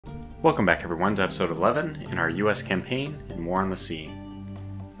Welcome back everyone to episode 11 in our US campaign in War on the Sea.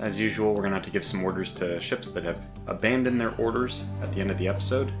 So as usual, we're going to have to give some orders to ships that have abandoned their orders at the end of the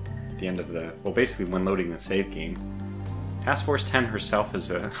episode. At the end of the, well, basically when loading the save game. Task Force 10 herself has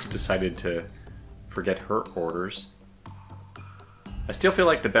decided to forget her orders. I still feel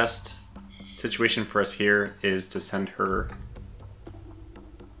like the best situation for us here is to send her...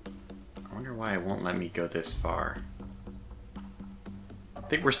 I wonder why it won't let me go this far.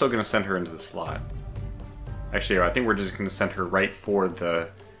 I think we're still going to send her into the slot. Actually, I think we're just going to send her right for the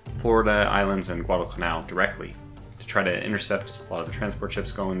Florida Islands and Guadalcanal directly to try to intercept a lot of the transport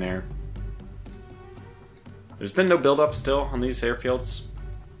ships going there. There's been no build-up still on these airfields.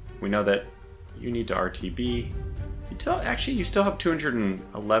 We know that you need to RTB. Actually, you still have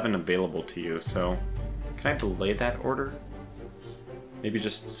 211 available to you, so can I delay that order? Maybe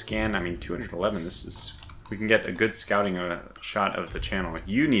just scan, 211, this is... We can get a good scouting shot of the channel.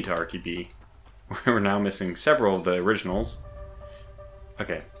 You need to RTB. We're now missing several of the originals.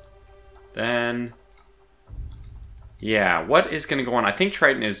 Okay. Then... yeah, what is going to go on? I think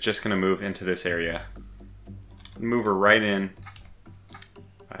Triton is just going to move into this area. Move her right in.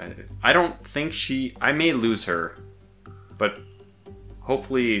 I don't think she... I may lose her. But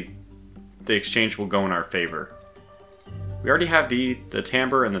hopefully the exchange will go in our favor. We already have the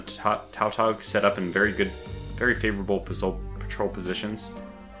Tamber and the Tautog set up in very favorable patrol positions.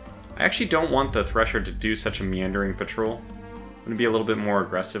 I actually don't want the Thresher to do such a meandering patrol. I'm going to be a little bit more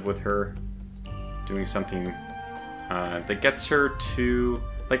aggressive with her, doing something that gets her to...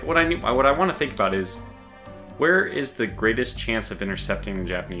 like, what I want to think about is, where is the greatest chance of intercepting the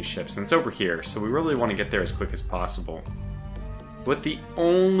Japanese ships? And it's over here, so we really want to get there as quick as possible. With the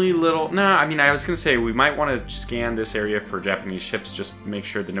only little... nah, I was going to say we might want to scan this area for Japanese ships, just make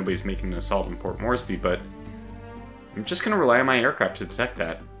sure that nobody's making an assault in Port Moresby, but I'm just going to rely on my aircraft to detect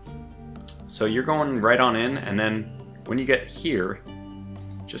that. So you're going right on in, and then when you get here,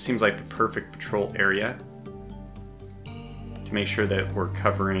 it just seems like the perfect patrol area to make sure that we're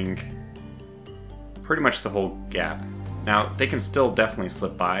covering pretty much the whole gap. Now, they can still definitely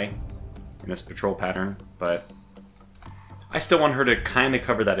slip by in this patrol pattern, but I still want her to kind of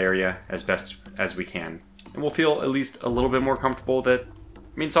cover that area as best as we can. And we'll feel at least a little bit more comfortable that...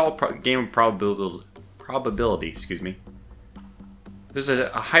 it's all game of probability, excuse me. There's a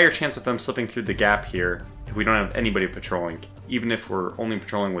higher chance of them slipping through the gap here if we don't have anybody patrolling, even if we're only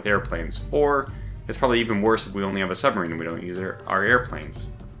patrolling with airplanes. Or it's probably even worse if we only have a submarine and we don't use our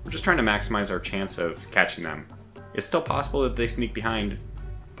airplanes. We're just trying to maximize our chance of catching them. It's still possible that they sneak behind,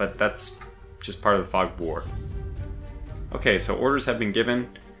 but that's just part of the fog of war. Okay, so orders have been given.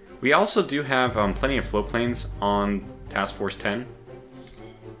 We also do have plenty of float planes on Task Force 10.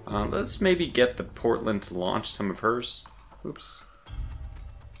 Let's maybe get the Portland to launch some of hers. Oops.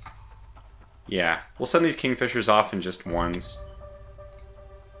 Yeah, we'll send these Kingfishers off in just ones.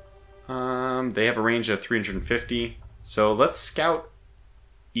 They have a range of 350. So let's scout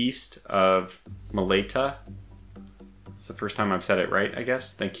east of Maleta. It's the first time I've said it right, I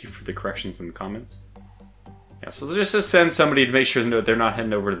guess. Thank you for the corrections in the comments. Yeah, so just to send somebody to make sure that they're not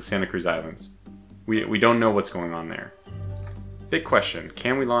heading over to the Santa Cruz Islands. We don't know what's going on there. Big question,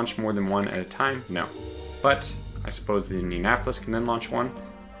 can we launch more than one at a time? No. But I suppose the Indianapolis can then launch one.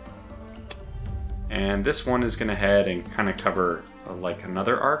 And this one is going to head and kind of cover like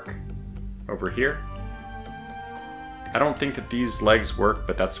another arc over here. I don't think that these legs work,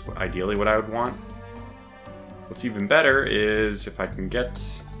 but that's ideally what I would want. What's even better is if I can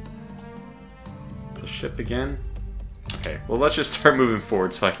get the ship again. Okay, well let's just start moving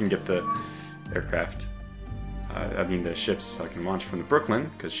forward so I can get the aircraft. The ships, so I can launch from the Brooklyn,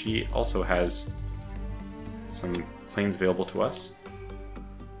 because she also has some planes available to us.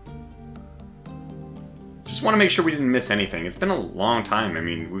 Just want to make sure we didn't miss anything. It's been a long time.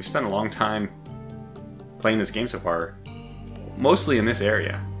 We've spent a long time playing this game so far, mostly in this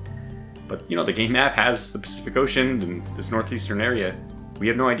area. But, the game map has the Pacific Ocean and this northeastern area. We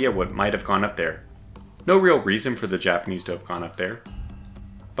have no idea what might have gone up there. No real reason for the Japanese to have gone up there,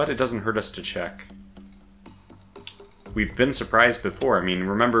 but it doesn't hurt us to check. We've been surprised before.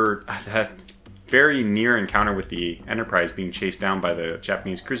 Remember that very near encounter with the Enterprise being chased down by the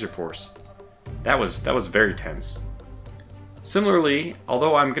Japanese cruiser force. That was very tense. Similarly,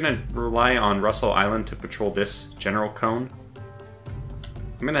 although I'm going to rely on Russell Island to patrol this general cone,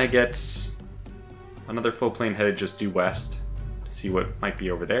 I'm going to get another float plane headed just due west to see what might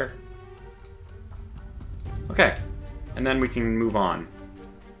be over there. Okay, and then we can move on.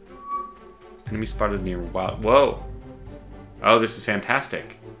 Enemy spotted near Wild... whoa! Oh, this is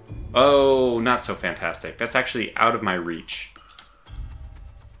fantastic. Oh, not so fantastic. That's actually out of my reach.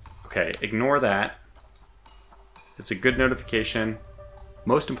 Okay, ignore that. It's a good notification.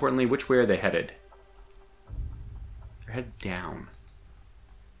 Most importantly, which way are they headed? They're headed down.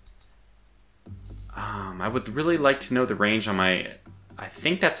 I would really like to know the range on my... I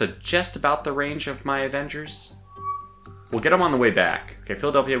think that's just about the range of my Avengers. We'll get them on the way back. Okay,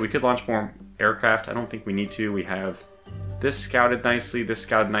 Philadelphia, we could launch more aircraft. I don't think we need to. We have this scouted nicely, this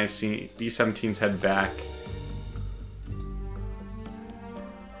scouted nicely. B-17's head back.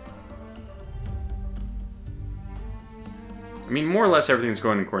 I mean, more or less everything's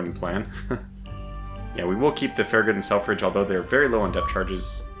going according to plan. Yeah, we will keep the Farragut and Selfridge, although they're very low on depth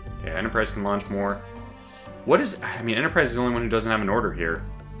charges. Okay, Enterprise can launch more. What is... I mean, Enterprise is the only one who doesn't have an order here.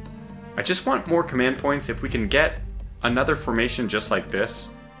 I just want more command points. If we can get another formation just like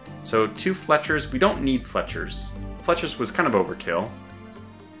this. So 2 Fletchers. We don't need Fletchers. Fletchers was kind of overkill.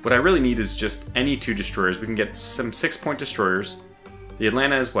 What I really need is just any 2 destroyers. We can get some 6-point destroyers. The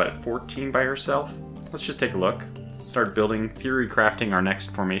Atlanta is, what, 14 by herself? Let's just take a look. Let's start building, theory crafting our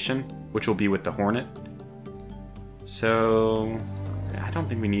next formation, which will be with the Hornet. So... I don't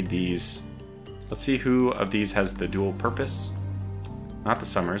think we need these. Let's see who of these has the dual purpose. Not the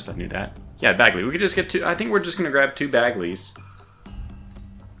Summers, I knew that. Yeah, Bagley. We could just get 2. I think we're just going to grab 2 Bagleys.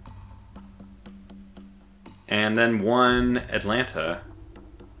 And then 1 Atlanta.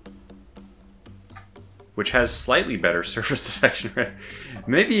 Which has slightly better surface detection. Right?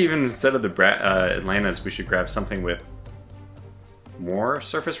 Maybe even instead of the Atlantas, we should grab something with more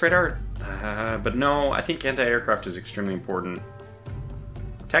surface radar. But no, I think anti-aircraft is extremely important.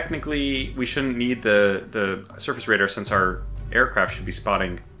 Technically, we shouldn't need the surface radar since our aircraft should be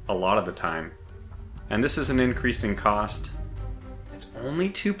spotting a lot of the time. And this isn't increased in cost. It's only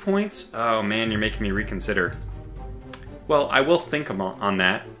 2 points? Oh man, you're making me reconsider. Well, I will think on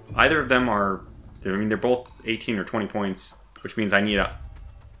that. Either of them are... I mean, they're both 18 or 20 points, which means I need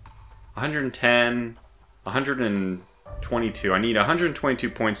 110, 122. I need 122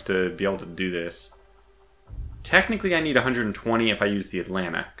 points to be able to do this. Technically, I need 120 if I use the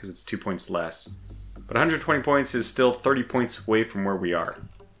Atlanta, because it's 2 points less. But 120 points is still 30 points away from where we are.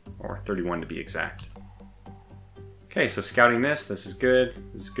 Or 31 to be exact. Okay, so scouting this is good.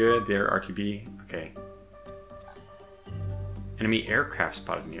 This is good. There, RTB. Okay. Enemy aircraft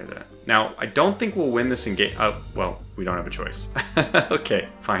spotted near that. Now, I don't think we'll win this engage. Oh, well, we don't have a choice. Okay,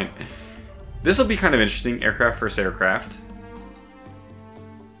 fine. This will be kind of interesting. Aircraft versus aircraft.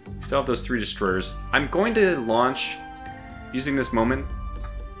 We still have those 3 destroyers. I'm going to launch, using this moment,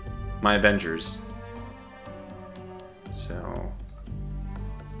 my Avengers. So...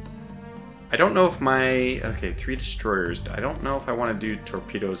 I don't know if my... Okay, 3 destroyers. I don't know if I want to do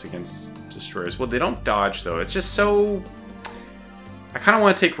torpedoes against destroyers. Well, they don't dodge, though. It's just so... I kind of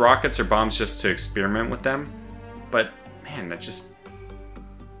want to take rockets or bombs just to experiment with them. But, man, that just...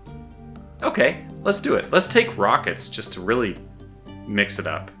 Okay, let's do it. Let's take rockets just to really mix it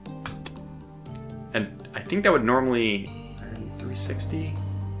up. And I think that would normally... 360?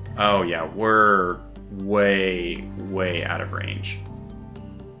 Oh, yeah, we're way, way out of range.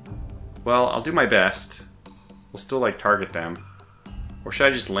 Well, I'll do my best. We'll still, like, target them. Or should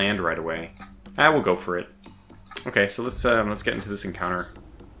I just land right away? We'll go for it. Okay, so let's get into this encounter.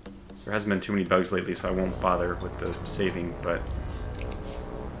 There hasn't been too many bugs lately, so I won't bother with the saving, but...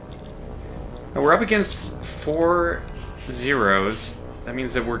 Now we're up against 4 zeros. That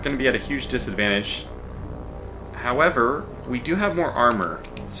means that we're going to be at a huge disadvantage. However, we do have more armor.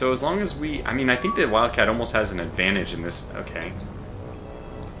 So as long as we... I mean, I think the Wildcat almost has an advantage in this... Okay.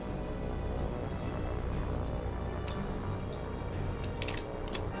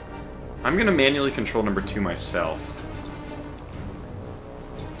 I'm going to manually control number 2 myself.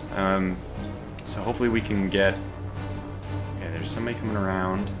 So hopefully we can get... Okay, there's somebody coming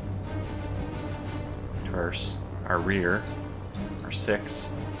around to our rear. Our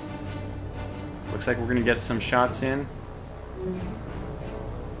 6. Looks like we're going to get some shots in.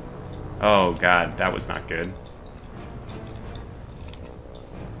 Oh god, that was not good.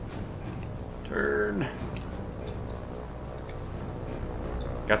 Turn.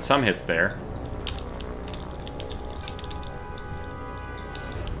 Got some hits there.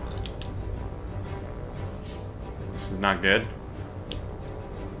 This is not good.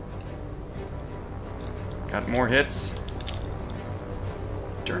 Got more hits.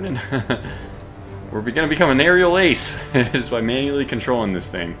 Turning. We're gonna become an aerial ace just by manually controlling this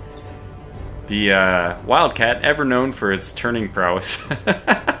thing. The Wildcat, ever known for its turning prowess.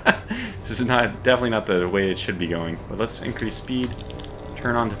 This is definitely not the way it should be going. But let's increase speed.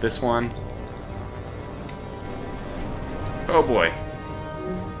 Turn onto this one. Oh boy.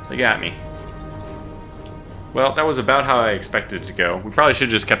 They got me. Well, that was about how I expected it to go. We probably should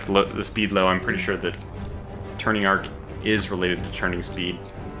have just kept the speed low. I'm pretty sure that turning arc is related to turning speed.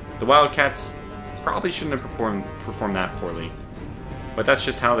 The Wildcats probably shouldn't have performed that poorly. But that's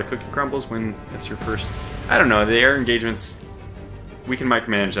just how the cookie crumbles when it's your first... I don't know, the air engagements, we can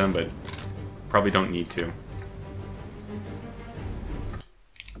micromanage them, but probably don't need to.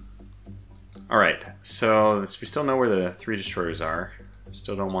 Alright, so we still know where the 3 destroyers are.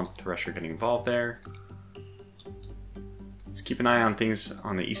 Still don't want the Thresher getting involved there. Let's keep an eye on things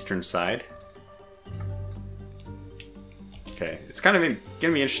on the eastern side. Okay, it's kind of going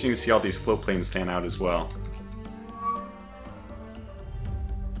to be interesting to see all these float planes fan out as well.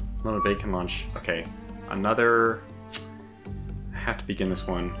 Load bacon launch. Okay, another... I have to begin this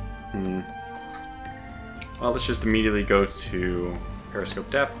one. Well, let's just immediately go to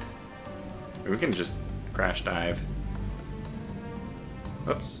periscope depth. We can just crash dive.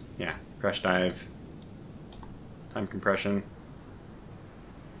 Oops, yeah, crash dive. Time compression.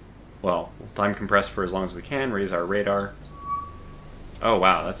 Well, we'll time compress for as long as we can, raise our radar. Oh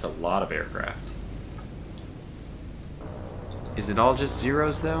wow, that's a lot of aircraft. Is it all just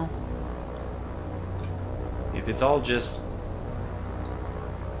zeros though? If it's all just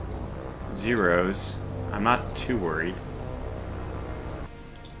zeros, I'm not too worried.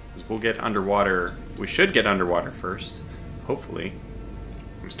 Because we'll get underwater. We should get underwater first, hopefully.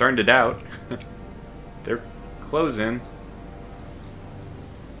 I'm starting to doubt. They're closing.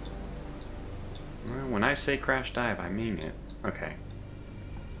 Well, when I say crash dive, I mean it. Okay.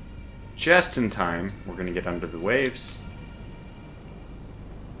 Just in time, we're gonna get under the waves.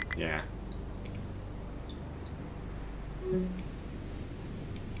 Yeah. We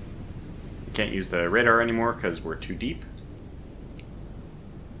can't use the radar anymore because we're too deep.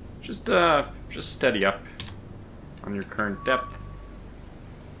 Just steady up on your current depth.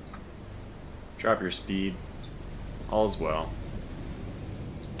 Drop your speed. All's well.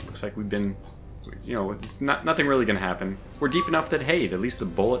 Looks like we've been, you know, it's nothing really gonna happen. We're deep enough that, hey, at least the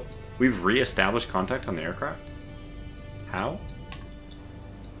bullet, we've re-established contact on the aircraft. How?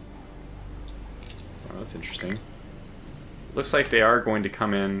 Oh, that's interesting. Looks like they are going to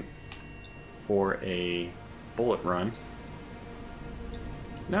come in for a bullet run.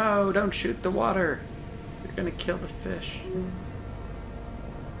 No, don't shoot the water. You're gonna kill the fish.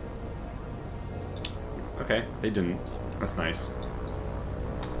 Okay, they didn't. That's nice.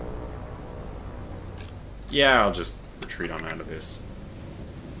 Yeah, I'll just retreat on out of this.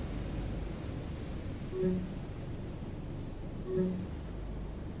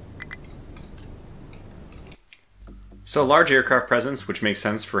 So large aircraft presence, which makes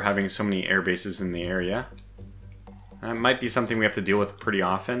sense for having so many air bases in the area. That might be something we have to deal with pretty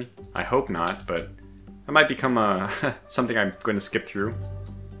often. I hope not, but that might become something I'm going to skip through.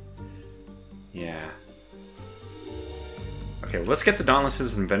 Yeah. Okay, well, let's get the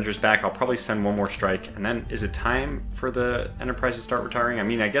Dauntlesses and Avengers back. I'll probably send one more strike, and then is it time for the Enterprise to start retiring? I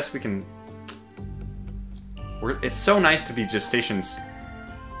mean, I guess we can... It's so nice to be just stationed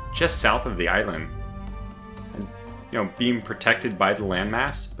just south of the island. And, you know, being protected by the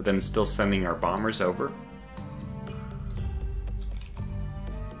landmass, but then still sending our bombers over.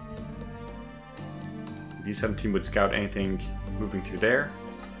 V-17 would scout anything moving through there.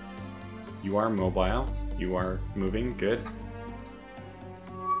 You are mobile. You are moving. Good.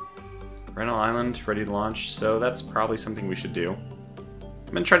 Rental Island, ready to launch, so that's probably something we should do.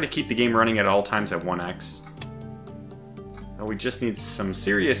 I'm going to try to keep the game running at all times at 1x. So we just need some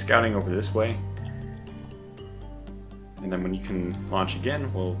serious scouting over this way. And then when you can launch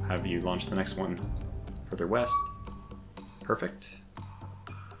again, we'll have you launch the next one further west. Perfect.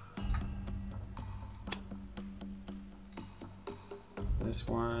 This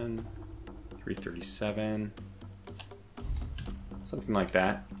one, 337, something like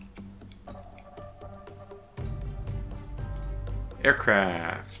that.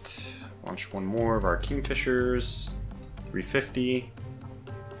 Aircraft. Launch one more of our Kingfishers. 350.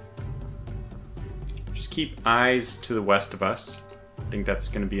 Just keep eyes to the west of us. I think that's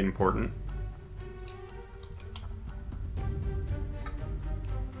going to be important.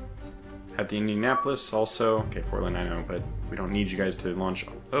 Have the Indianapolis also. Okay, Portland I know, but we don't need you guys to launch.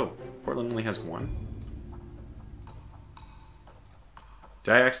 Oh, Portland only has one.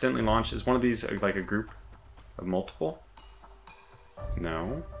 Did I accidentally launch? Is one of these like a group of multiple?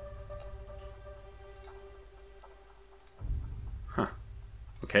 No. Huh.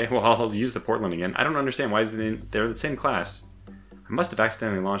 Okay, well, I'll use the Portland again. I don't understand. Why is they're the same class? I must have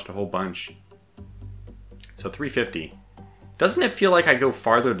accidentally launched a whole bunch. So 350. Doesn't it feel like I go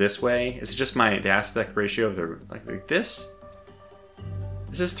farther this way? Is it just the aspect ratio of the like this?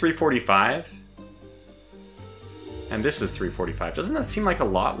 This is 345. And this is 345. Doesn't that seem like a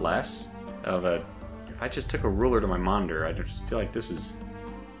lot less of a... If I just took a ruler to my monitor, I just feel like this is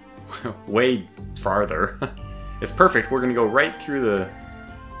way farther. It's perfect. We're gonna go right through the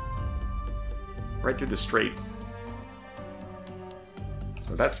strait.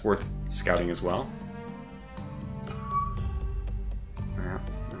 So that's worth scouting as well. Yeah,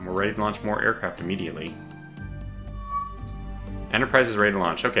 and we're ready to launch more aircraft immediately. Enterprise is ready to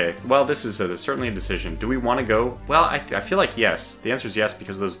launch. Okay, well, this is certainly a decision. Do we want to go? Well, I feel like yes. The answer is yes,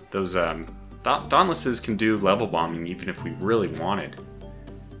 because those Dauntlesses can do level bombing even if we really wanted.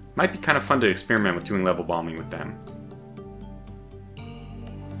 Might be kind of fun to experiment with doing level bombing with them.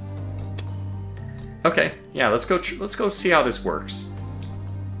 Okay, yeah, let's go see how this works.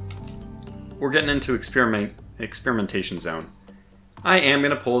 We're getting into experimentation zone. I am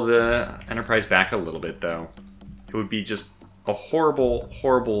gonna pull the Enterprise back a little bit, though. It would be just a horrible,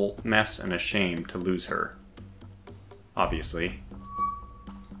 horrible mess and a shame to lose her. Obviously.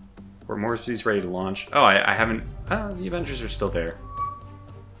 Were Moresby's ready to launch? Oh, I haven't... the Avengers are still there.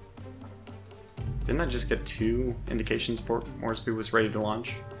 Didn't I just get 2 indications Moresby was ready to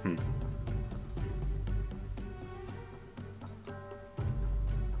launch?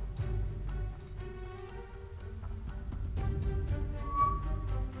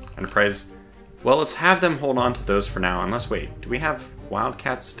 Enterprise... Well, let's have them hold on to those for now, unless, wait, do we have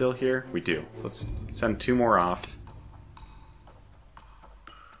Wildcats still here? We do. Let's send 2 more off.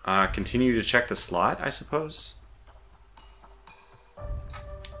 Continue to check the slot, I suppose?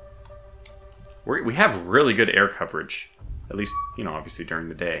 We have really good air coverage. At least, you know, obviously during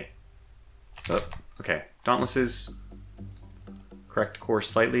the day. Oh, okay. Dauntlesses. Correct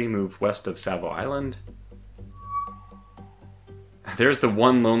course slightly, move west of Savo Island. There's the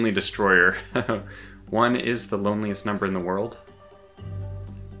one lonely destroyer. 1 is the loneliest number in the world.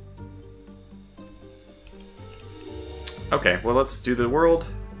 Okay, well, let's do the world.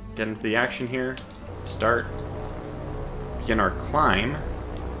 Get into the action here. Start. Begin our climb.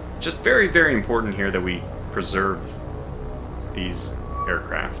 Just very, very important here that we preserve these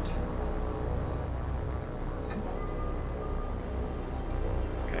aircraft.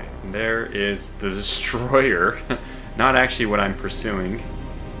 Okay, and there is the destroyer. Not actually what I'm pursuing.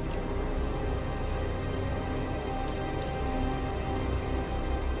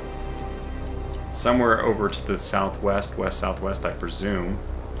 Somewhere over to the southwest, west-southwest, I presume,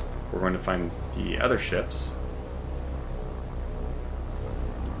 we're going to find the other ships.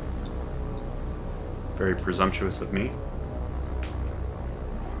 Very presumptuous of me.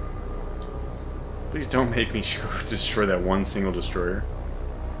 Please don't make me destroy that one single destroyer.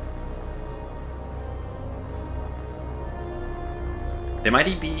 They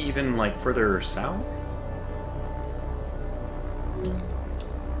might be even, like, further south?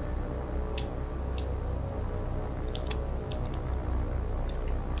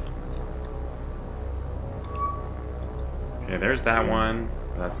 Okay, there's that one.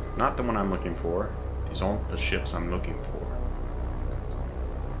 That's not the one I'm looking for. These aren't the ships I'm looking for.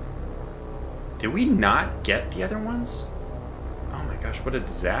 Did we not get the other ones? Oh my gosh, what a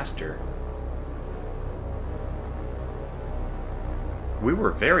disaster. We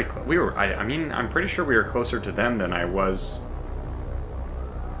were very close. I mean, I'm pretty sure we were closer to them than I was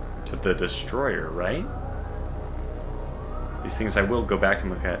to the destroyer, right? These things I will go back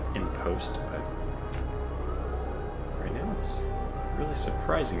and look at in post, but right now it's really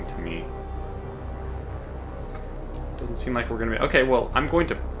surprising to me. Doesn't seem like we're going to be... Okay, well, I'm going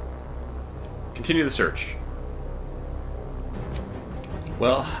to continue the search.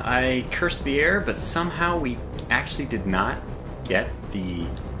 Well, I cursed the air, but somehow we actually did not get the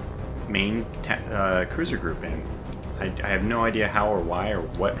main cruiser group in. I have no idea how or why or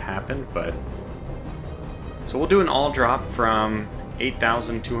what happened, but... So we'll do an all drop from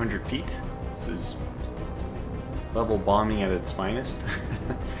 8,200 feet. This is level bombing at its finest.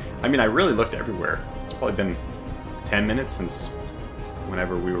 I mean, I really looked everywhere. It's probably been 10 minutes since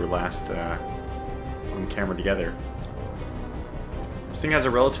whenever we were last on camera together. This thing has a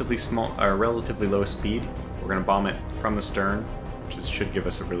relatively low speed. We're going to bomb it from the stern, which should give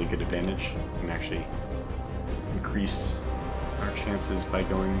us a really good advantage. We can actually increase our chances by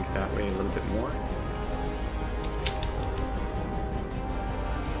going that way a little bit more.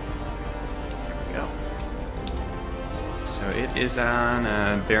 There we go. So it is on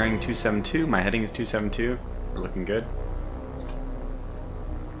bearing 272. My heading is 272. We're looking good.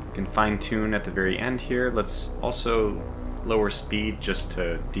 We can fine-tune at the very end here. Let's also lower speed just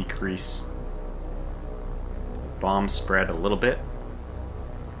to decrease bomb spread a little bit.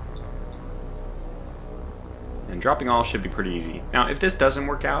 And dropping all should be pretty easy. Now, if this doesn't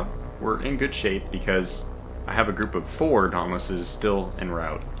work out, we're in good shape because I have a group of 4 Dauntlesses still en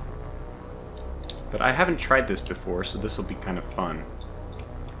route. But I haven't tried this before, so this will be kind of fun.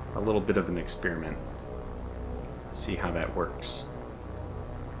 A little bit of an experiment. See how that works.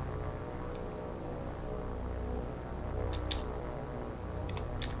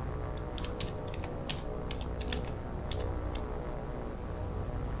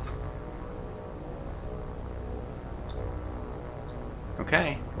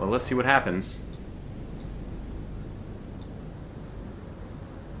 Okay, well, let's see what happens.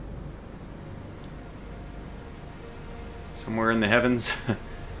 Somewhere in the heavens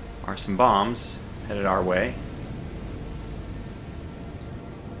are some bombs headed our way.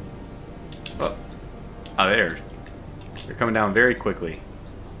 Oh, there. They're coming down very quickly.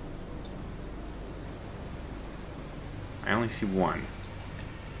 I only see one.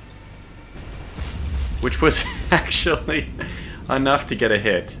 Which was actually enough to get a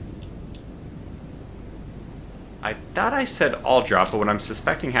hit. I thought I said all drop, but what I'm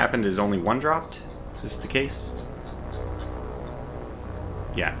suspecting happened is only one dropped. Is this the case?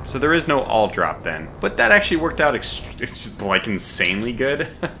 Yeah, so there is no all drop then. But that actually worked out like insanely good.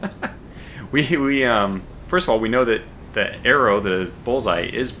 we first of all, we know that the arrow, the bullseye,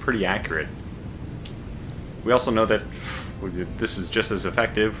 is pretty accurate. We also know that this is just as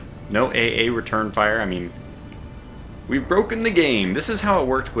effective. No AA return fire. I mean, we've broken the game. This is how it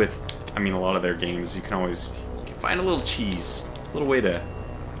worked with, I mean, a lot of their games. You can find a little cheese, a little way to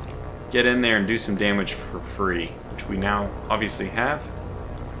get in there and do some damage for free, which we now obviously have.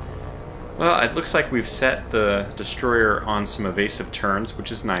 Well, it looks like we've set the destroyer on some evasive turns,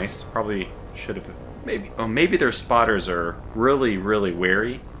 which is nice. Probably should have, maybe their spotters are really, really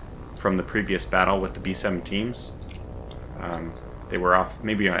wary from the previous battle with the B-17s. They were off,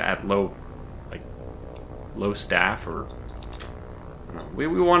 maybe at low staff, or I don't know. We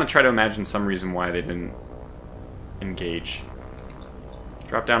want to try to imagine some reason why they didn't engage.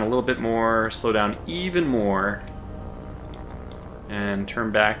 Drop down a little bit more, slow down even more, and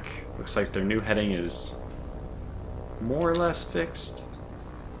turn back. Looks like their new heading is more or less fixed.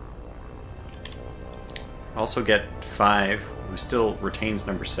 Also get 5, who still retains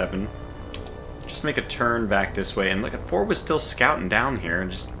number 7. Just make a turn back this way, and look, 4 was still scouting down here,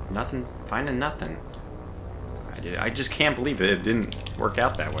 and just nothing, finding nothing. I just can't believe that it didn't work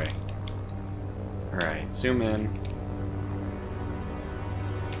out that way. Alright, zoom in.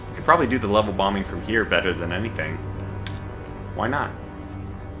 We could probably do the level bombing from here better than anything. Why not?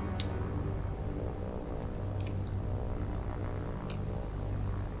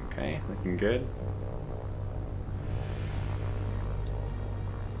 Okay, looking good.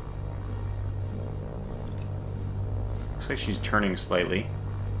 Looks like she's turning slightly.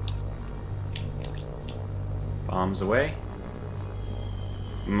 Bombs away.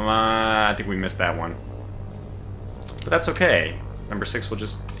 I think we missed that one. But that's okay. Number 6 will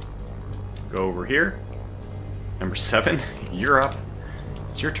just go over here. Number 7, you're up.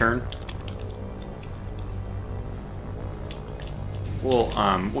 It's your turn.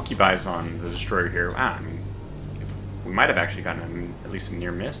 We'll keep eyes on the destroyer here. I mean, we might have actually gotten at least a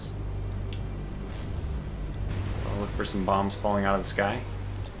near miss. I'll look for some bombs falling out of the sky.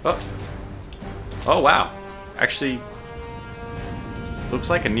 Oh! Oh, wow. Actually, looks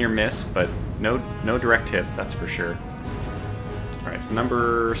like a near miss, but no direct hits, that's for sure. Alright, so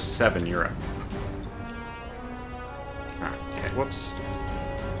number 7, you're up. Okay, whoops.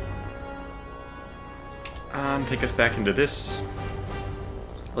 Take us back into this.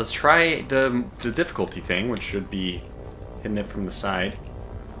 Let's try the difficulty thing, which should be hitting it from the side.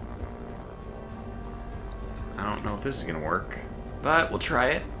 I don't know if this is going to work, but we'll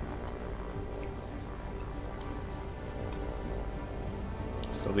try it.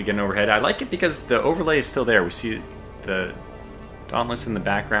 Slowly getting overhead. I like it because the overlay is still there. We see the Dauntless in the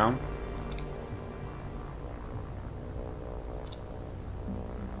background.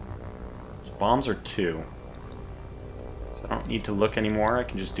 So bombs are 2. So I don't need to look anymore. I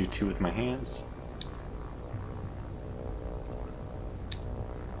can just do 2 with my hands.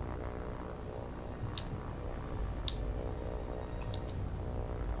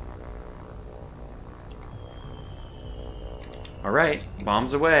 Alright,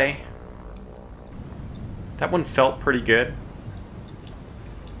 bombs away. That one felt pretty good.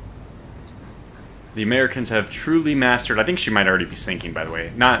 The Americans have truly mastered... I think she might already be sinking, by the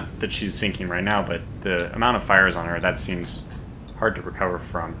way. Not that she's sinking right now, but the amount of fires on her, that seems hard to recover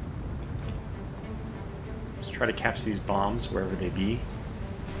from. Let's try to catch these bombs wherever they be.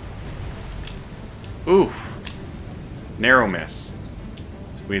 Ooh! Narrow miss.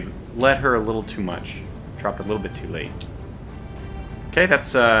 So we let her a little too much. Dropped a little bit too late. Okay,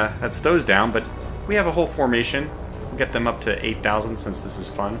 that's those down, but we have a whole formation. We'll get them up to 8,000 since this is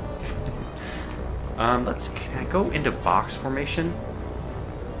fun. Can I go into box formation?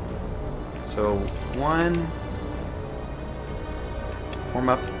 So, one... Form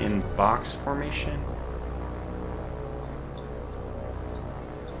up in box formation.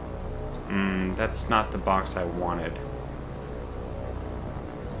 That's not the box I wanted.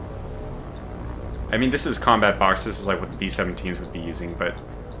 I mean, this is combat box. This is like what the B-17s would be using, but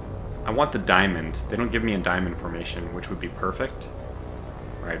I want the diamond. They don't give me a diamond formation, which would be perfect.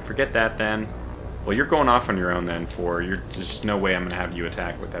 Alright, forget that then. Well, you're going off on your own then, there's no way I'm going to have you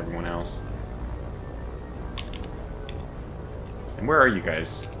attack with everyone else. And where are you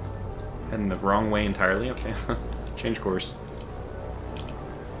guys? Heading the wrong way entirely? Okay, let's change course.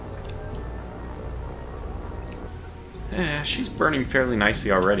 Yeah, she's burning fairly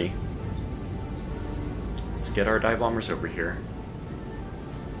nicely already. Let's get our dive bombers over here.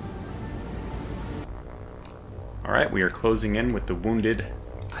 Alright, we are closing in with the wounded...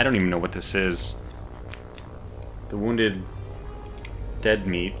 I don't even know what this is. The wounded dead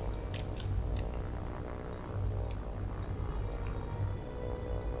meat.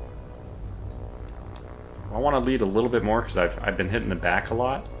 I want to lead a little bit more because I've been hitting the back a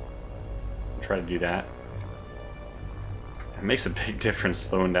lot. I'll try to do that. It makes a big difference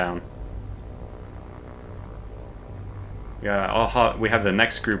slowing down. Yeah, we have the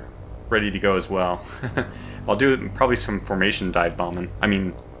next group ready to go as well. I'll do probably some formation dive bombing. I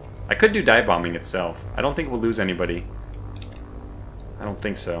mean, I could do dive bombing itself. I don't think we'll lose anybody. I don't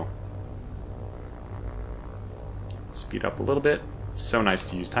think so. Speed up a little bit. It's so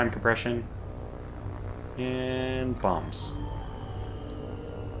nice to use time compression. And bombs.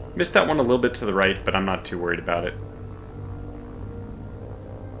 Missed that one a little bit to the right, but I'm not too worried about it.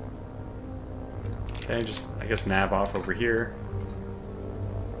 Okay, just, I guess, nav off over here.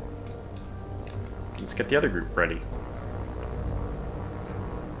 Let's get the other group ready.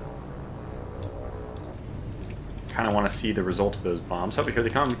 Kind of want to see the result of those bombs. Oh, here they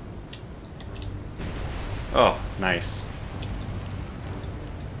come. Oh, nice.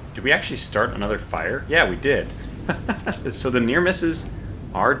 Did we actually start another fire? Yeah, we did. So the near misses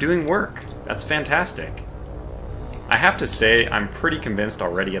are doing work. That's fantastic. I have to say, I'm pretty convinced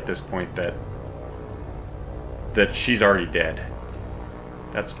already at this point that she's already dead.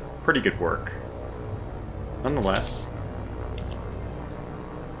 That's pretty good work. Nonetheless,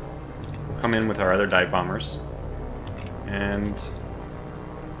 we'll come in with our other dive bombers. And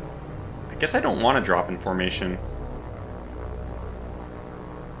I guess I don't want to drop in formation.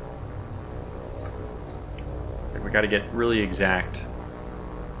 It's like we got to get really exact.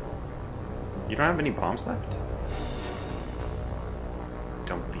 You don't have any bombs left?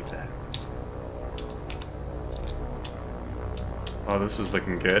 Don't believe that. Oh, this is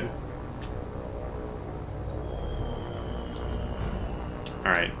looking good.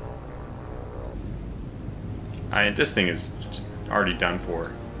 Alright. This thing is already done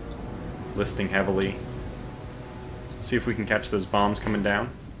for. Listing heavily. See if we can catch those bombs coming down.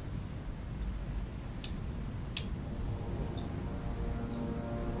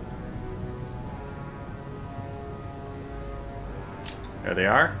 There they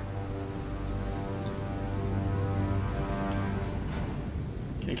are.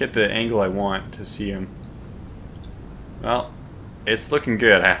 Can't get the angle I want to see them. Well, it's looking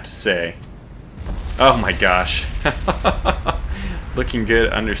good, I have to say. Oh my gosh. Looking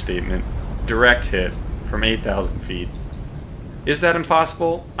good, understatement. Direct hit from 8,000 feet. Is that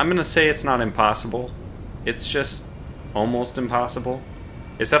impossible? I'm gonna say it's not impossible. It's just almost impossible.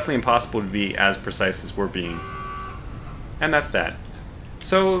 It's definitely impossible to be as precise as we're being. And that's that.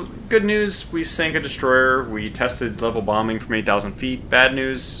 So, good news, we sank a destroyer. We tested level bombing from 8,000 feet. Bad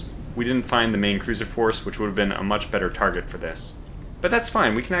news, we didn't find the main cruiser force, which would have been a much better target for this. But that's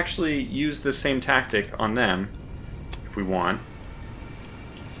fine, we can actually use the same tactic on them, if we want.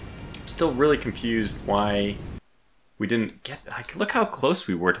 I'm still really confused why we didn't get... Like, look how close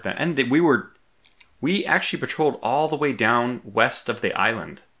we were to that. And we actually patrolled all the way down west of the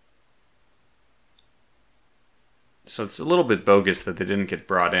island. So it's a little bit bogus that they didn't get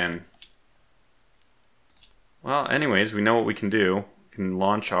brought in. Well, anyways, we know what we can do. We can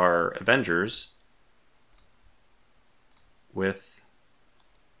launch our Avengers with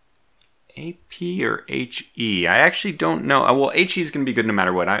AP or HE. I actually don't know. Well, HE is going to be good no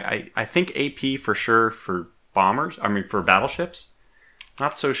matter what. I think AP for sure for bombers. I mean, for battleships.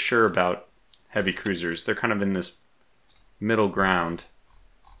 Not so sure about heavy cruisers. They're kind of in this middle ground.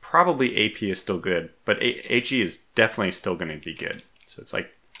 Probably AP is still good, but HE is definitely still going to be good. So it's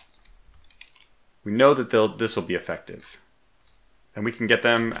like, we know that this will be effective. And we can get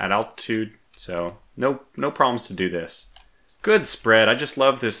them at altitude, so No problems to do this. Good spread. I just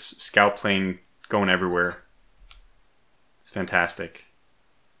love this scout plane going everywhere. It's fantastic.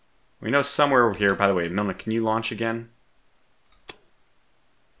 We know somewhere over here, by the way, Milna, can you launch again?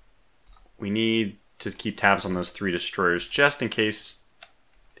 We need to keep tabs on those 3 destroyers just in case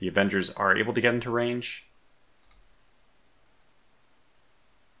the Avengers are able to get into range.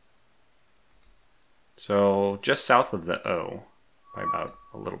 So just south of the O by about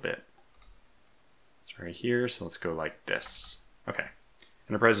a little bit. It's right here, so let's go like this. Okay.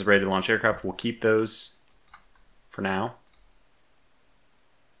 Enterprise is ready to launch aircraft. We'll keep those for now.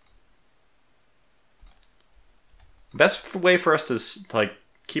 Best way for us to like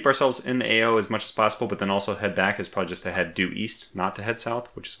keep ourselves in the AO as much as possible, but then also head back is probably just to head due east, not to head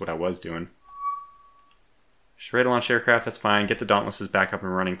south, which is what I was doing. She's ready to launch aircraft, that's fine. Get the Dauntlesses back up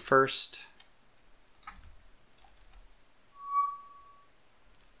and running first.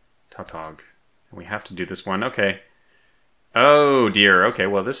 Tautog. And we have to do this one. Okay. Oh dear. Okay,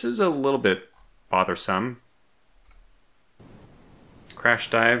 well this is a little bit bothersome. Crash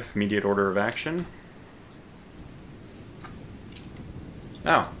dive, immediate order of action.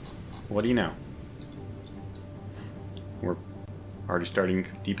 Oh, what do you know? We're already starting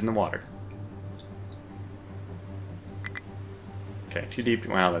deep in the water. Okay, too deep.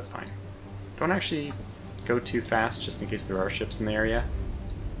 Well, that's fine. Don't actually go too fast, just in case there are ships in the area.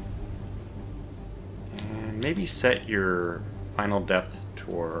 And maybe set your final depth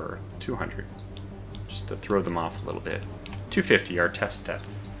to 200, just to throw them off a little bit. 250, our test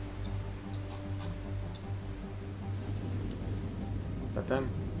depth.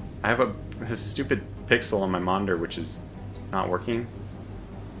 Them. I have this stupid pixel on my monitor which is not working.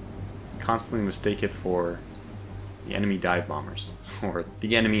 I constantly mistake it for the enemy dive bombers, or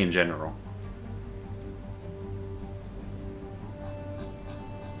the enemy in general.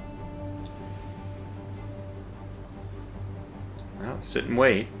 Well, sit and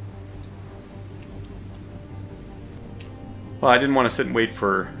wait. Well, I didn't want to sit and wait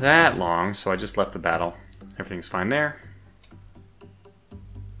for that long, so I just left the battle. Everything's fine there.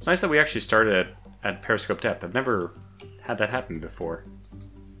 It's nice that we actually started at periscope depth. I've never had that happen before.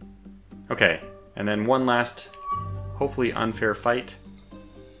 Okay, and then one last, hopefully unfair fight.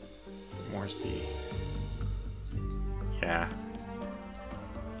 Moresby. Yeah.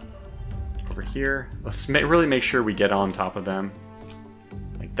 Over here. Let's really make sure we get on top of them.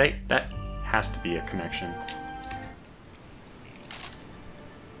 Like, that has to be a connection.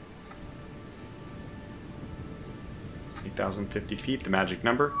 $8,050 feet, the magic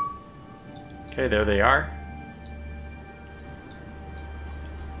number. Okay, there they are.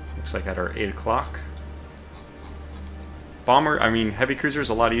 Looks like at our 8 o'clock. Heavy cruisers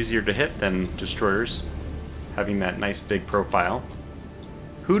a lot easier to hit than destroyers, having that nice big profile.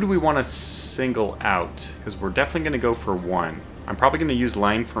 Who do we want to single out? Because we're definitely going to go for one. I'm probably going to use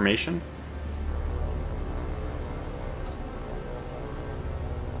line formation.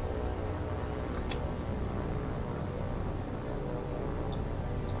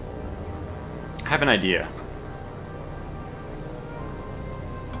 I have an idea.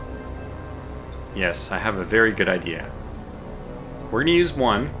 Yes, I have a very good idea. We're going to use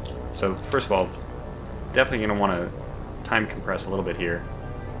one. So first of all, definitely going to want to time compress a little bit here.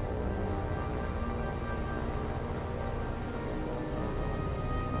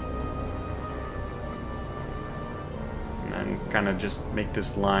 And then kind of just make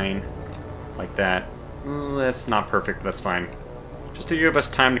this line like that. That's not perfect, but that's fine. Just to give us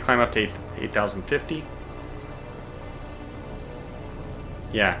time to climb up to 8,050.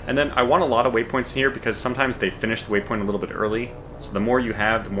 Yeah, and then I want a lot of waypoints here because sometimes they finish the waypoint a little bit early. So the more you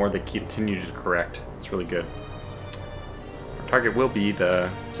have, the more they continue to correct. It's really good. Our target will be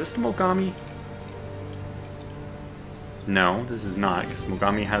the... Is this the Mogami? No, this is not, because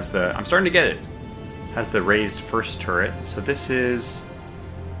Mogami has the... I'm starting to get it. Has the raised first turret. So this is...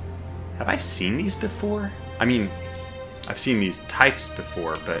 Have I seen these before? I mean... I've seen these types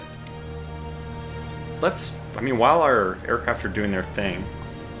before, but while our aircraft are doing their thing,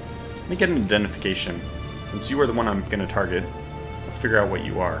 let me get an identification. Since you are the one I'm going to target, let's figure out what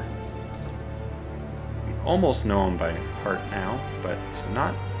you are. We almost know him by heart now, but so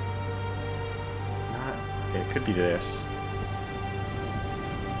not. Okay, it could be this.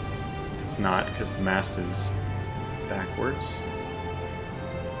 It's not because the mast is backwards.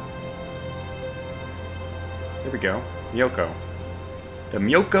 There we go. Myoko. The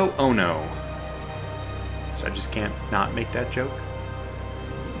Myoko Ono. So I just can't not make that joke.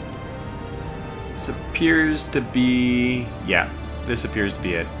 This appears to be... Yeah, this appears to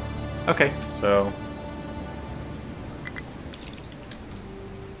be it. Okay, so...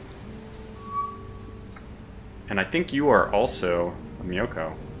 And I think you are also a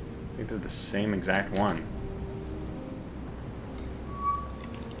Myoko. I think they're the same exact one.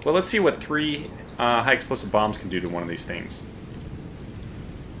 Well, let's see what 3 high explosive bombs can do to one of these things.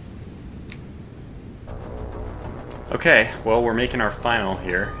 Okay, well, we're making our final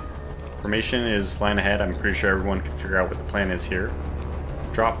here. Formation is line ahead. I'm pretty sure everyone can figure out what the plan is here.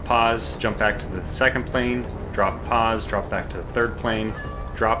 Drop, pause, jump back to the second plane. Drop, pause, drop back to the third plane.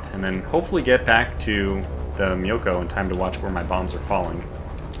 Drop, and then hopefully get back to the Myoko in time to watch where my bombs are falling.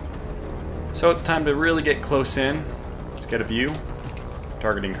 So it's time to really get close in. Let's get a view.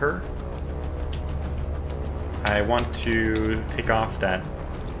 Targeting her. I want to take off that...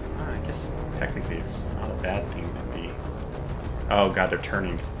 I guess technically it's not a bad thing to be... Oh god, they're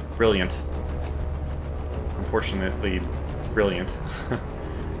turning. Brilliant. Unfortunately, brilliant.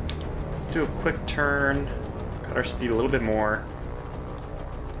 Let's do a quick turn. Cut our speed a little bit more.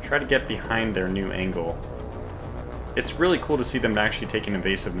 Try to get behind their new angle. It's really cool to see them actually taking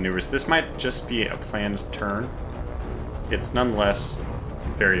evasive maneuvers. This might just be a planned turn. It's nonetheless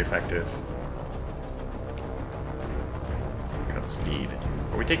very effective. Cut speed.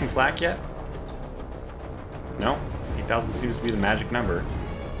 Are we taking flak yet? No? 8,000 seems to be the magic number.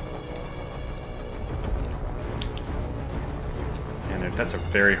 And that's a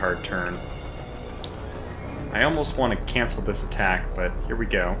very hard turn. I almost want to cancel this attack, but here we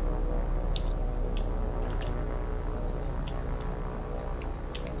go.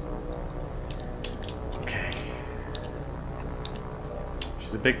 Okay.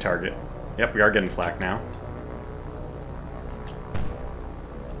 She's a big target. Yep, we are getting flak now.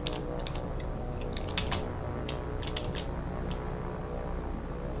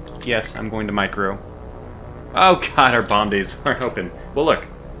 Yes, I'm going to micro. Oh god, our bomb days aren't open. Well look,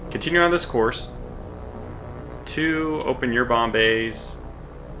 continue on this course. 2, open your bomb bays.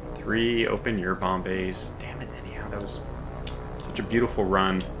 3, open your bomb bays. Damn it, anyhow, that was such a beautiful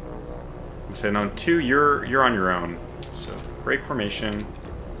run. I'm saying on 2, you're on your own. So break formation.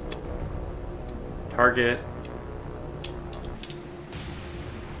 Target.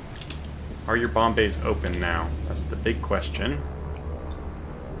 Are your bomb bays open now? That's the big question.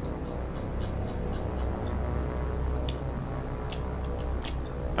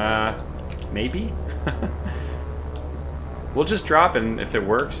 Maybe? We'll just drop, and if it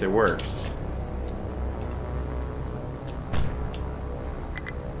works, it works.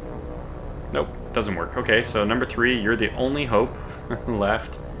 Nope, doesn't work. Okay, so number 3, you're the only hope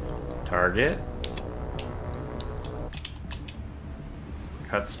left. Target.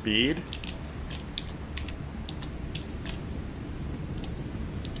 Cut speed.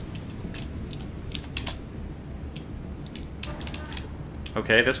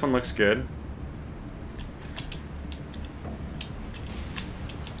 Okay, this one looks good.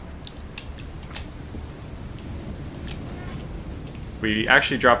 We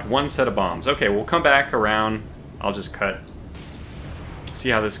actually dropped 1 set of bombs. Okay, we'll come back around. I'll just cut. See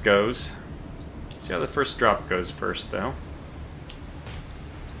how this goes. See how the first drop goes first, though.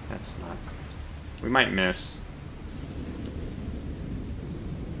 That's not... We might miss.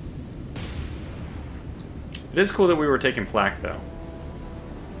 It is cool that we were taking flak, though.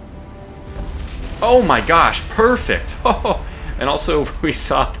 Oh my gosh, perfect! Oh, and also we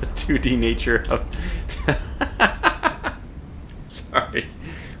saw the 2D nature of... Sorry.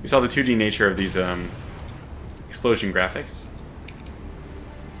 We saw the 2D nature of these explosion graphics.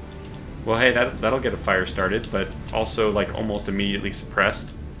 Well, hey, that'll get a fire started, but also like almost immediately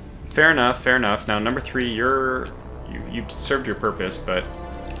suppressed. Fair enough, fair enough. Now number 3, you served your purpose, but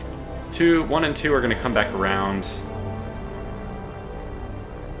 1 and 2 are going to come back around.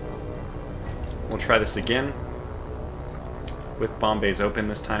 We'll try this again with bomb bays open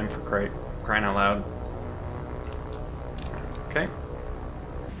this time for crying out loud. Okay.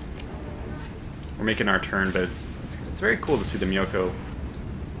 We're making our turn, but it's very cool to see the Myoko.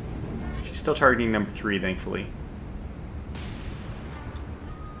 She's still targeting number 3, thankfully.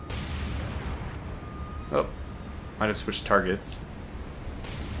 Oh, might have switched targets.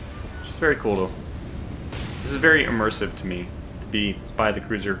 Which is very cool, though. This is very immersive to me, to be by the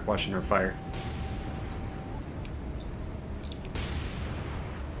cruiser watching her fire.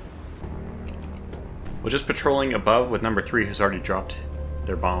 We're just patrolling above with number 3, who's already dropped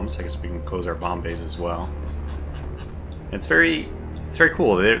their bombs. I guess we can close our bomb bays as well. It's very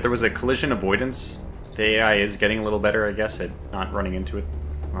cool. There was a collision avoidance. The AI is getting a little better, I guess, at not running into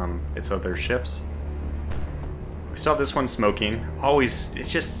its other ships. We still have this one smoking. Always,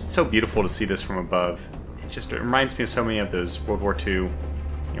 it's just so beautiful to see this from above. It reminds me of so many of those World War II,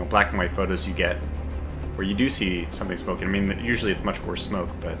 black and white photos you get, where you do see something smoking. I mean, usually it's much more smoke,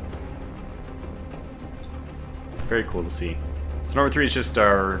 but Very cool to see. So number 3 is just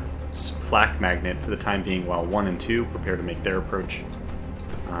our flak magnet for the time being, while 1 and 2 prepare to make their approach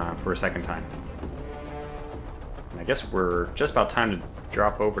for a second time. And I guess we're just about time to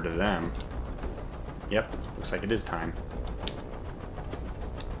drop over to them. Yep, looks like it is time.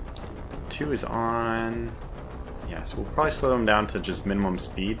 2 is on... Yeah, so we'll probably slow them down to just minimum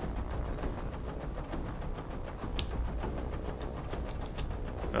speed.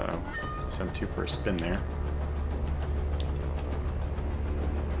 Uh-oh. Send 2 for a spin there.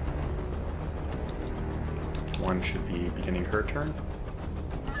 One should be beginning her turn.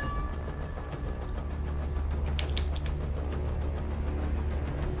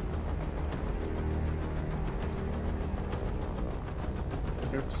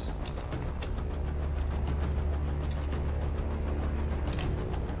 Oops.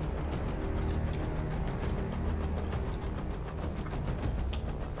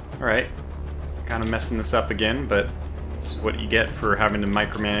 Alright. Kind of messing this up again, but it's what you get for having to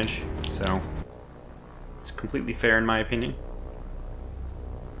micromanage, so it's completely fair in my opinion.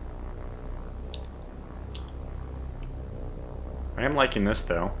 I am liking this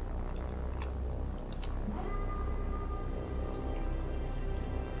though.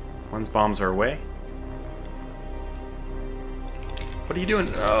 One's bombs are away. What are you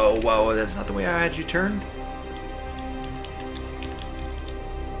doing? Oh, whoa, that's not the way I had you turn.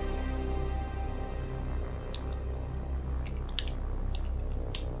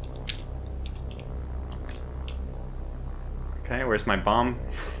 Okay, where's my bomb?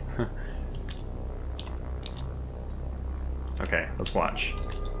 Okay, let's watch.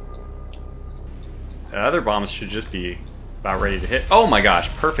 The other bombs should just be about ready to hit. Oh my gosh,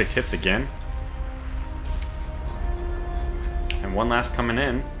 perfect hits again. And one last coming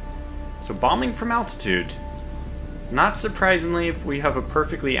in. So bombing from altitude. Not surprisingly, if we have a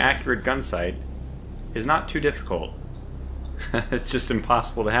perfectly accurate gun sight, is not too difficult. It's just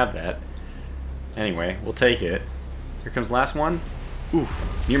impossible to have that. Anyway, we'll take it. Here comes the last one.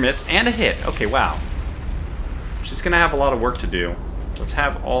 Oof, near miss and a hit. Okay, wow. Just gonna have a lot of work to do. Let's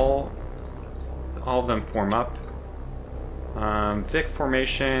have all of them form up. Vic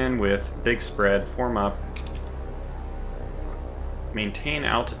formation with big spread, form up. Maintain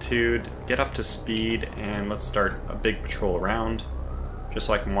altitude, get up to speed, and let's start a big patrol around, just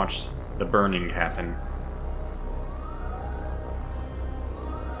so I can watch the burning happen.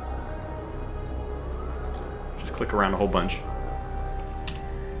 Just click around a whole bunch.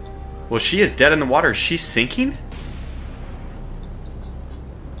 Well, she is dead in the water. Is she sinking?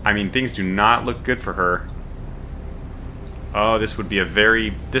 I mean, things do not look good for her. Oh, this would be a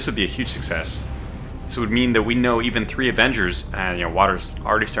huge success. This would mean that we know even 3 Avengers, and you know, water's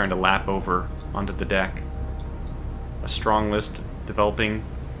already starting to lap over onto the deck. A strong list developing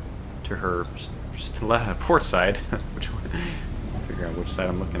to her port side. Figure out which side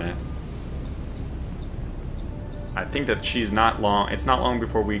I'm looking at. I think that she's not long. It's not long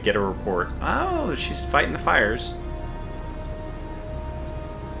before we get a report. Oh, she's fighting the fires.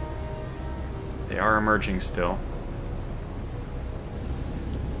 They are emerging still.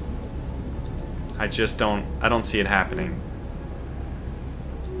 I don't see it happening.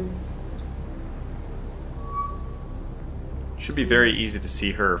 Should be very easy to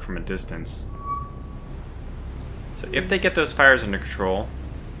see her from a distance. So if they get those fires under control,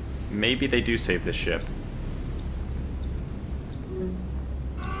 maybe they do save this ship.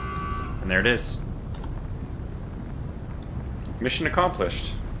 And there it is. Mission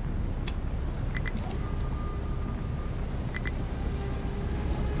accomplished.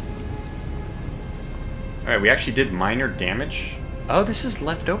 Alright, we actually did minor damage. Oh, this is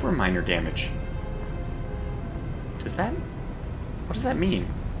leftover minor damage. What does that mean?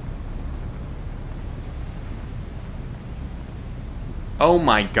 Oh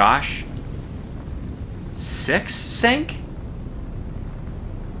my gosh. 6 sank?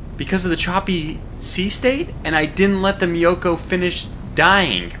 Because of the choppy sea state? And I didn't let the Miyoko finish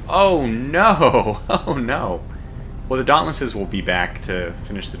dying. Oh no. Oh no. Well, the Dauntlesses will be back to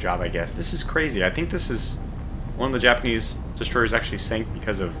finish the job, I guess. This is crazy. I think this is one of the Japanese destroyers actually sank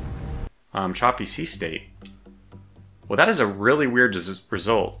because of choppy sea state. Well, that is a really weird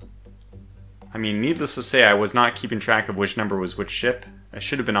result. I mean, needless to say, I was not keeping track of which number was which ship. It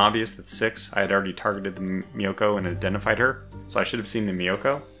should have been obvious that 6. I had already targeted the Miyoko and identified her, so I should have seen the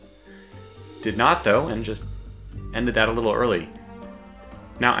Miyoko. Did not, though, and just ended that a little early.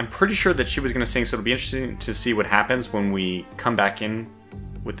 Now, I'm pretty sure that she was going to sink, so it'll be interesting to see what happens when we come back in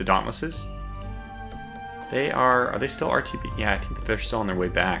with the Dauntlesses. Are they still RTB? Yeah, I think that they're still on their way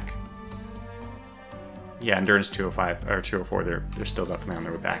back. Yeah, endurance 205 or 204. They're still definitely on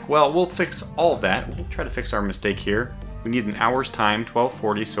their way back. Well, we'll fix all of that. We'll try to fix our mistake here. We need an hour's time,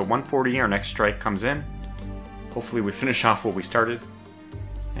 12:40. So 1:40, our next strike comes in. Hopefully, we finish off what we started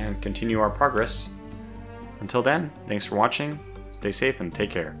and continue our progress. Until then, thanks for watching. Stay safe and take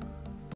care.